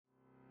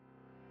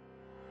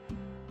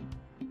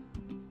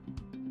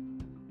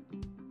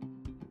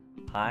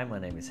Hi, my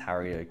name is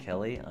Harry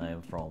O'Kelly. I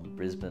am from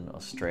Brisbane,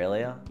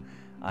 Australia.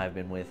 I've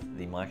been with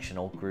the Mike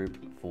Chenault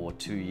Group for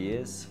 2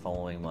 years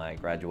following my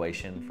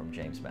graduation from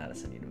James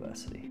Madison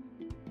University.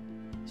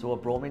 So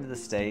what brought me to the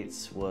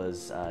States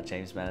was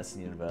James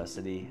Madison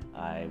University.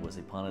 I was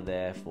a punter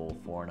there for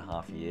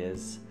 4.5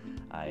 years.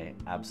 I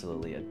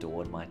absolutely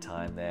adored my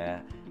time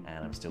there,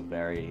 and I'm still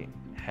very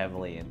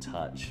heavily in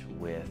touch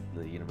with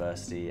the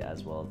university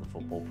as well as the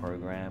football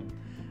program.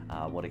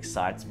 What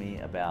excites me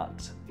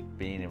about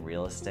being in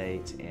real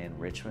estate in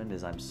Richmond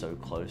is I'm so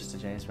close to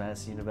James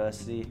Madison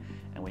University,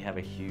 and we have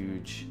a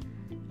huge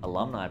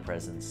alumni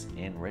presence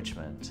in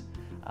Richmond.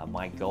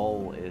 My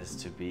goal is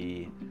to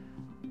be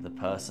the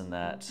person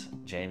that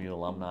JMU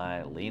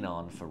alumni lean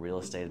on for real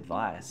estate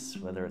advice,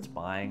 whether it's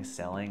buying,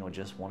 selling, or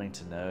just wanting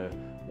to know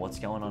what's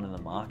going on in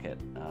the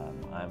market.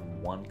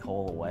 I'm one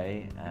call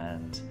away,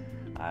 and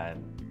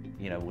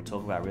we'll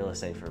talk about real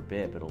estate for a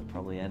bit, but it'll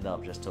probably end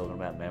up just talking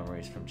about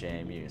memories from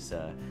JMU.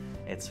 So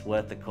it's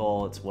worth the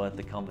call, it's worth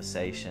the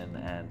conversation,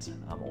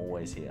 and I'm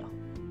always here.